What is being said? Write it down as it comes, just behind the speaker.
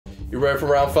You ready for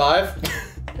round 5?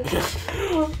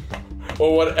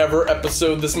 Or whatever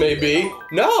episode this may be.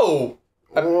 No!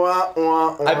 I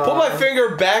put my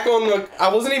finger back on the... I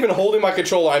wasn't even holding my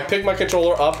controller. I picked my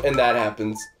controller up and that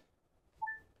happens.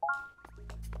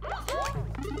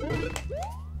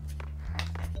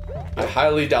 I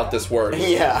highly doubt this works.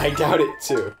 Yeah, I doubt it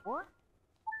too.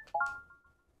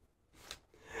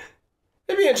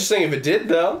 It'd be interesting if it did,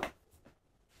 though.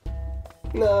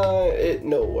 No,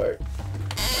 no work.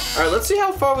 Alright, let's see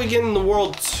how far we get in the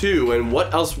World 2 and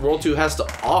what else World 2 has to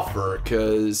offer,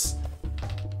 because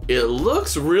it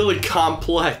looks really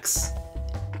complex.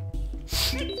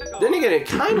 Then again, it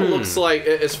kind of looks like,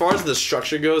 as far as the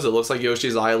structure goes, it looks like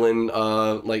Yoshi's Island,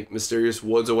 like Mysterious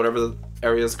Woods or whatever the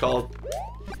area is called.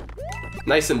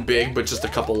 Nice and big, but just a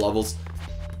couple levels.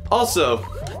 Also,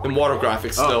 in water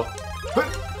graphics still.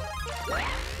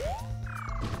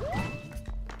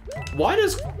 Why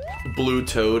does Blue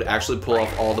Toad actually pull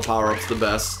off all the power-ups the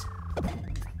best?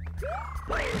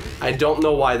 I don't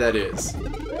know why that is.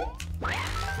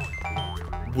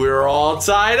 We're all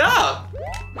tied up!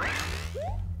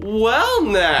 Well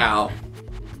now!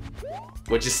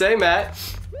 What'd you say, Matt?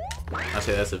 I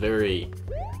say that's a very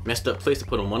messed up place to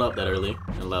put a 1-up that early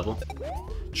in level.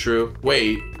 True.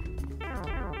 Wait.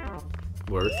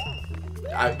 Worth.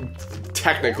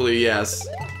 Technically, yes.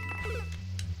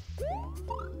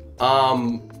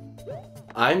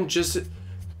 I'm just...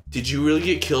 Did you really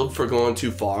get killed for going too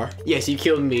far? Yes, you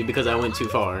killed me because I went too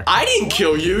far. I didn't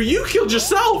kill you! You killed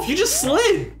yourself! You just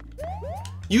slid!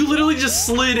 You literally just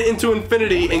slid into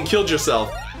infinity and killed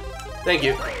yourself. Thank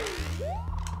you.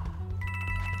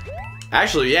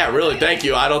 Actually, yeah, really, thank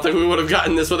you. I don't think we would have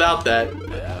gotten this without that.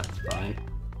 Yeah, it's fine.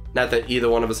 Not that either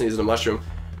one of us needs a mushroom.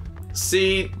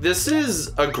 See, this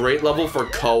is a great level for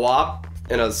co-op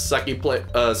and a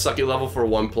sucky level for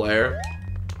one player.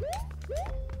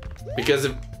 Because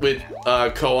with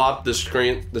co-op, the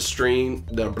screen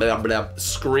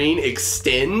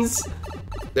extends.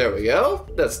 There we go.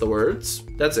 That's the words.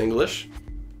 That's English.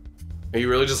 Are you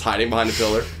really just hiding behind a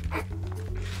pillar?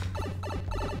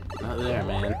 Not there,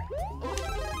 man.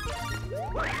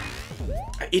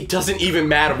 It doesn't even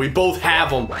matter. We both have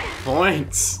them.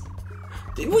 Points.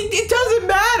 It doesn't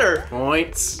matter.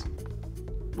 Points.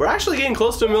 We're actually getting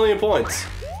close to 1,000,000 points.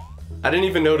 I didn't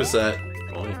even notice that.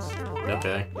 Points.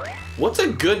 Okay. What's a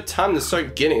good time to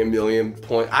start getting 1,000,000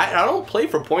 points? I don't play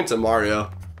for points in Mario.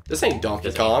 This ain't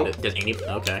Donkey Kong.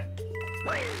 Okay.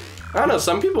 I don't know,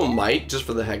 some people might, just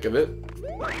for the heck of it.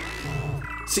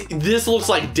 See, this looks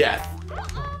like death.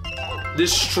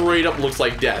 This straight up looks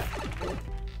like death.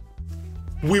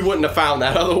 We wouldn't have found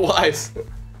that otherwise.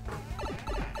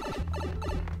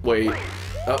 Wait.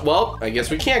 Well, I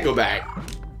guess we can't go back.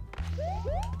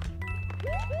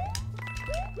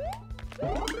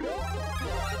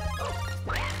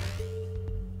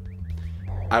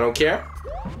 I don't care.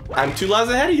 I'm 2 lives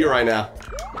ahead of you right now.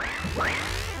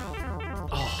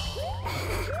 Oh,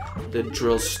 the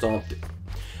drill stomped it.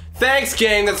 Thanks,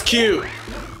 gang. That's cute.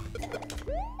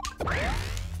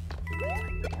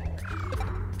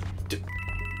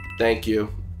 Thank you.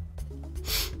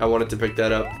 I wanted to pick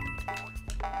that up.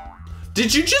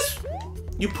 Did you just...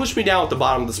 You pushed me down at the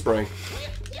bottom of the spring.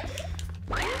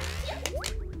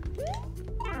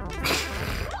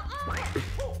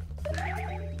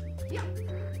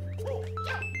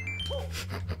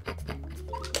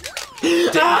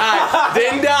 Didn't die!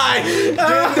 Didn't die!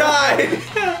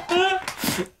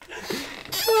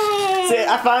 See,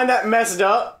 I find that messed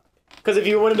up. Because if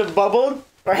you wanted to bubble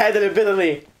or had that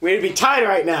ability, we'd be tied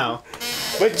right now.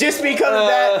 But just because of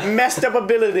that messed up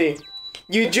ability,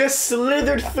 you just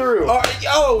slithered through.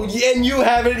 Oh, and you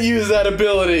haven't used that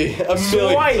ability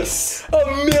Twice.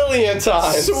 A million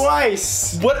times.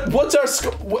 Twice. What's our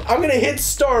score? I'm gonna hit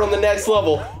start on the next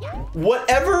level.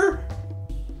 Whatever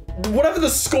the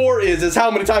score is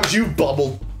how many times you've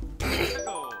bubbled.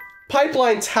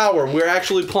 Pipeline Tower. We're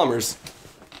actually plumbers.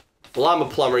 Well, I'm a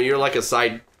plumber. You're like a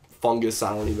side fungus.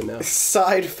 I don't even know.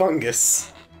 Side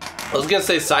fungus. I was gonna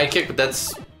say sidekick, but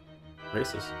that's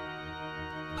Racist.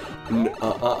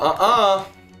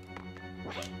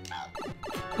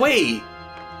 Wait.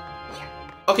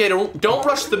 Okay, don't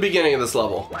rush the beginning of this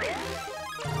level.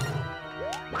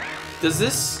 Does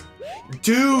this...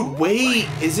 Dude, wait.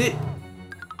 Is it...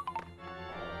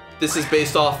 This is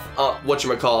based off,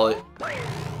 whatchamacallit.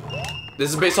 This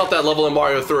is based off that level in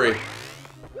Mario 3.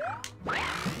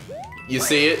 You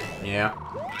see it? Yeah.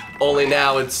 Only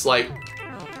now it's like...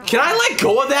 Can I let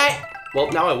go of that? Well,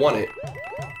 now I want it.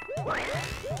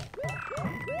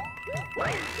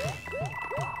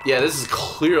 Yeah, this is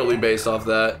clearly based off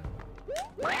that.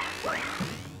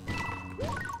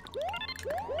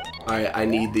 Alright, I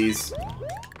need these.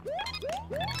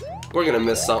 We're gonna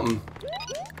miss something.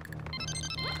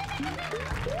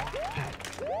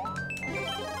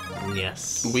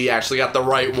 Yes. We actually got the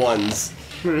right ones.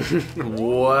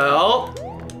 Well,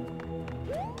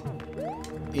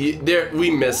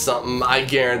 we missed something. I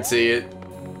guarantee it.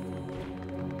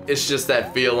 It's just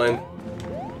that feeling.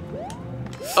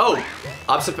 Oh,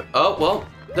 opposite. Oh well,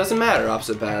 doesn't matter.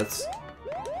 Opposite paths.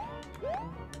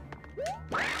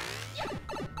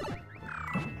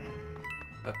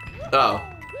 Oh.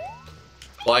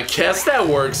 Well, I guess that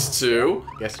works too.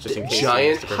 Guess just in case.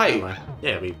 Giant height.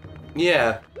 Yeah,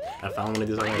 Yeah. I found one of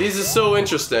these already. These are so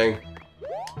interesting.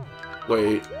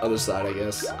 Wait, other side, I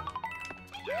guess.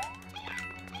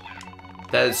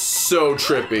 That is so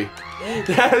trippy.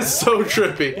 That is so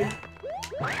trippy.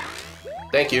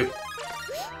 Thank you.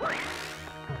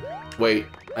 Wait,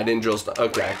 I didn't drill stuff.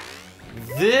 Okay.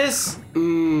 This,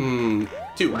 dude,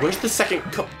 where's the second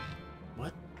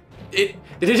What?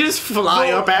 Did it just fly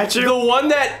up at you? The one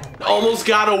that almost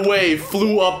got away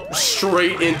flew up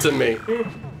straight into me.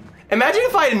 Imagine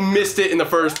if I had missed it in the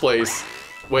first place.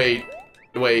 Wait,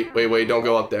 don't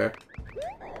go up there.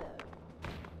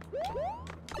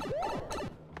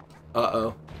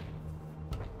 Uh-oh.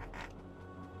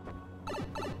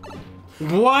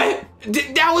 What?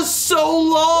 That was so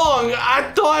long!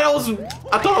 I thought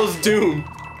I was doomed.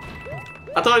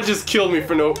 I thought it just killed me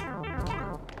for no...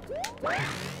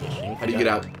 How do you get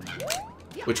out?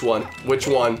 Which one? Which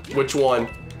one? Which one?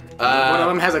 One of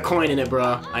them has a coin in it,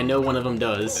 bro. I know one of them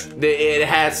does. It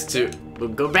has to.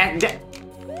 But go back down.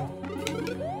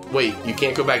 Wait, you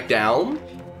can't go back down?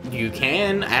 You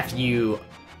can after you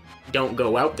don't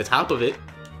go out the top of it.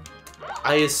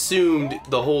 I assumed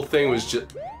the whole thing was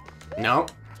just... No.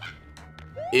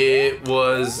 It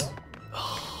was...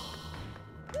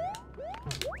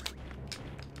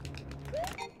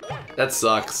 That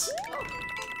sucks.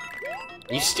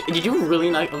 Did you really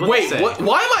not... Wait, what?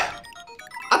 Why am I...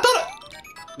 I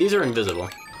thought... These are invisible.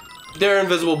 They're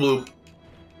invisible blue.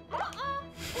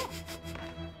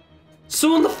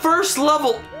 So in the first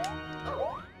level...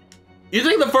 You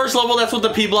think the first level, that's what the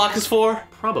P block is for?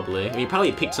 Probably. I mean, you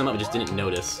probably picked some up and just didn't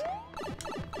notice.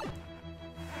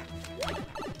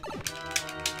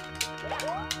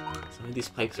 Some of these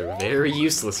pipes are very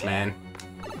useless, man.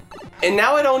 And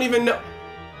now I don't even know...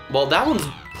 Well, that one's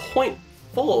point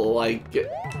full, like...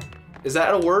 Is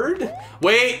that a word?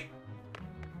 Wait!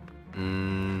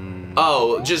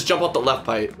 Oh, just jump off the left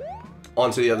pipe.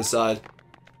 Onto the other side.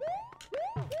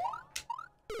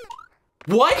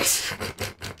 What?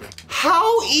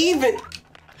 How even?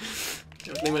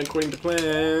 Just name it according to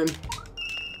plan.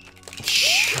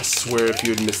 I swear if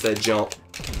you had missed that jump.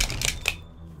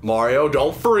 Mario,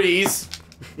 don't freeze.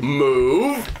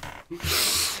 Move.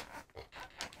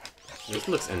 This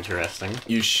looks interesting.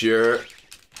 You sure?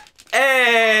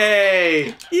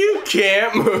 Hey! You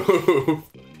can't move.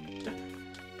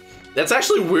 That's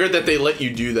actually weird that they let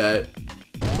you do that.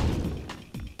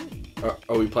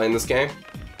 Are we playing this game?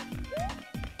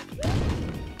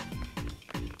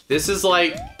 This is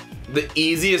like the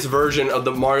easiest version of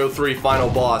the Mario 3 final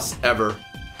boss ever.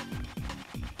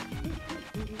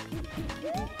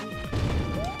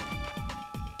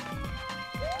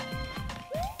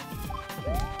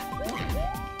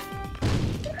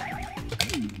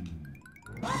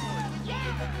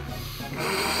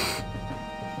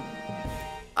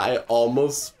 I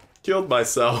almost killed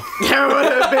myself. That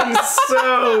would have been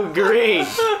so great.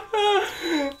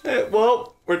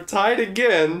 Well, we're tied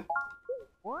again.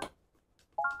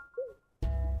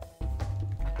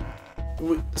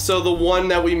 So the one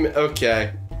that we...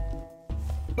 Okay.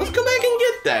 Let's go back and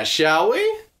get that, shall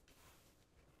we?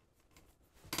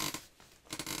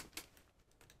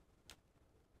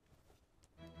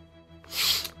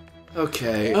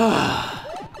 Okay.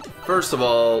 First of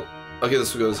all... Okay,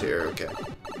 this goes here. Okay.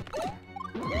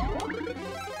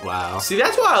 Wow. See,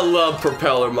 that's why I love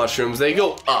propeller mushrooms. They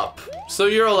go up. So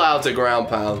you're allowed to ground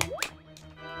pound.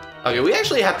 Okay, we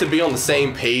actually have to be on the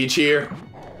same page here.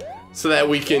 So that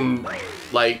we can,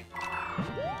 like,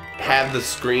 have the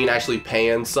screen actually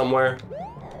pan somewhere.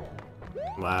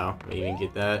 Wow, we even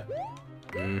get that.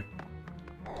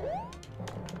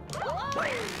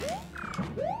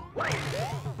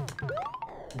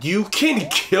 You can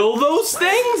kill those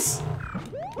things?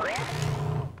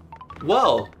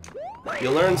 Well, you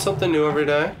learn something new every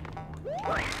day.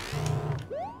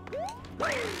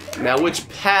 Now, which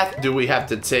path do we have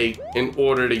to take in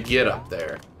order to get up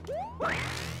there?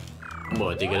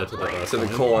 What, to get up to the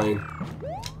coin?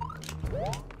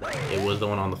 It was the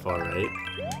one on the far right,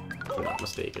 if I'm not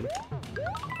mistaken.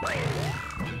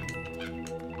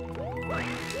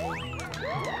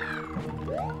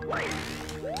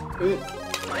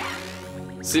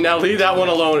 See, now leave that one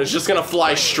alone. It's just gonna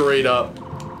fly straight up.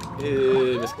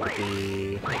 This could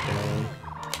be.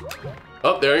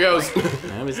 Oh, there he goes.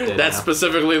 That's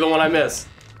specifically the one I missed.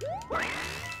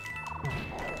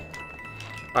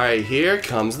 Alright, here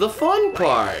comes the fun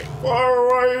part.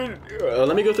 Alright.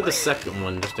 Let me go through the second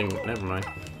one. Just think, never mind.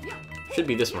 Should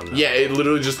be this one, though. Yeah, it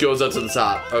literally just goes up to the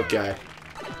top. Okay.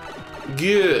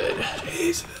 Good.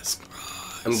 Jesus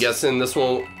Christ. I'm guessing this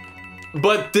one...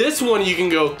 But this one you can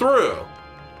go through.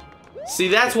 See,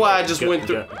 that's why I just went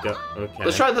through... Okay.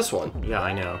 Let's try this one. Yeah,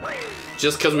 I know.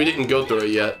 Just because we didn't go through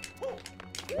it yet.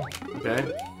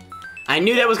 Okay. I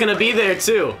knew that was gonna be there,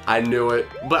 too. I knew it.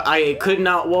 But I could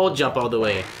not wall jump all the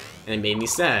way. And it made me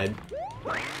sad.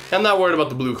 I'm not worried about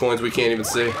the blue coins we can't even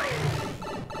see.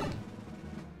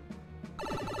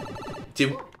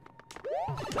 Dude.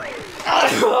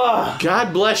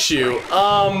 God bless you.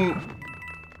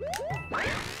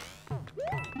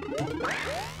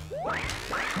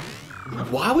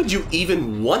 Why would you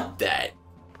even want that?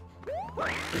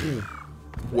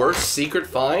 Worst secret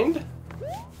find?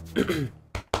 I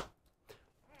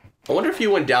wonder if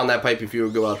you went down that pipe if you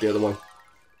would go out the other one.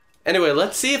 Anyway,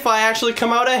 let's see if I actually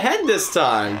come out ahead this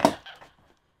time.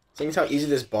 Seeing how easy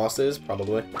this boss is,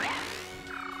 probably.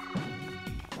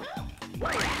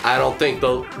 I don't think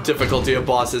the difficulty of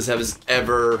bosses has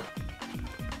ever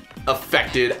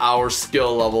affected our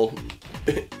skill level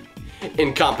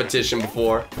in competition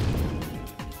before.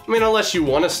 I mean, unless you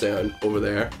want to stand over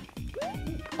there.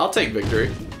 I'll take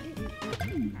victory.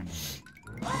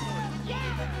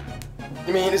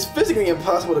 I mean, it's physically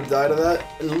impossible to die to that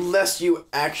unless you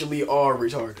actually are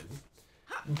retarded.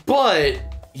 But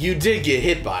you did get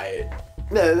hit by it.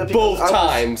 Yeah, Both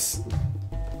times.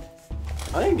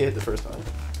 I didn't get hit the first time.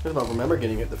 I don't remember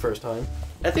getting hit the first time.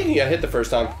 I think you got hit the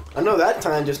first time. I know that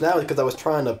time just now because I was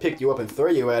trying to pick you up and throw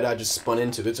you at it. I just spun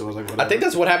into it, so I was like, whatever. I think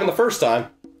that's what happened the first time.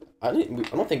 I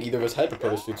don't think either of us had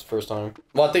prepared suits the first time.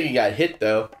 Well, I think you got hit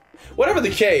though. Whatever the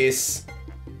case,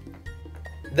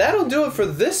 that'll do it for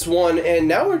this one, and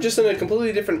now we're just in a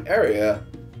completely different area.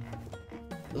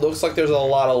 It looks like there's a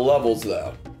lot of levels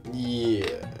though.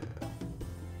 Yeah.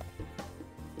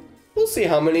 We'll see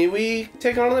how many we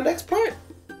take on in the next part.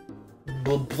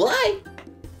 Bye.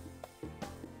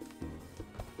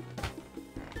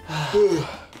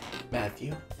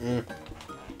 Matthew.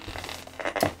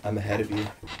 I'm ahead of you.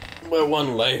 My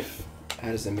one life.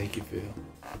 How does that make you feel?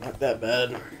 Not that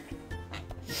bad.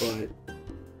 But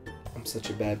I'm such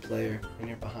a bad player, and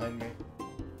you're behind me.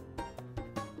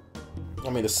 I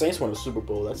mean, the Saints won the Super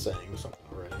Bowl. That's saying something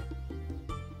already.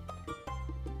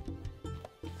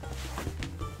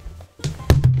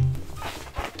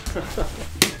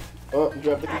 Oh,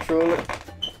 drop the controller.